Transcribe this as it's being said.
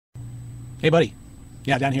Hey, buddy.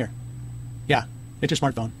 Yeah, down here. Yeah, it's your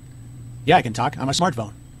smartphone. Yeah, I can talk. I'm a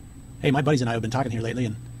smartphone. Hey, my buddies and I have been talking here lately,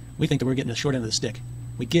 and we think that we're getting the short end of the stick.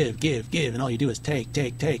 We give, and all you do is take.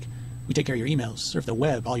 We take care of your emails, surf the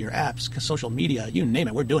web, all your apps, social media, you name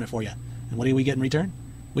it, we're doing it for you. And what do we get in return?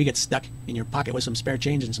 We get stuck in your pocket with some spare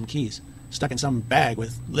change and some keys, stuck in some bag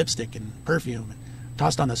with lipstick and perfume, and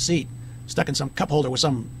tossed on the seat, stuck in some cup holder with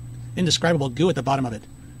some indescribable goo at the bottom of it.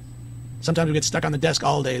 Sometimes we get stuck on the desk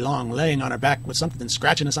all day long, laying on our back with something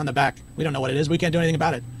scratching us on the back. We don't know what it is. We can't do anything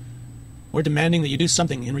about it. We're demanding that you do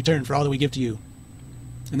something in return for all that we give to you.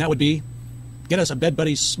 And that would be, get us a Bed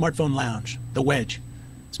Buddies smartphone lounge, the Wedge.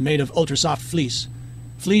 It's made of ultra-soft fleece.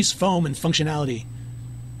 Fleece, foam, and functionality.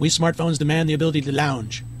 We smartphones demand the ability to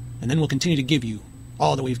lounge, and then we'll continue to give you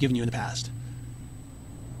all that we've given you in the past.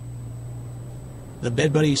 The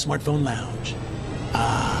Bed Buddies smartphone lounge.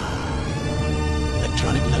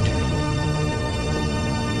 Electronic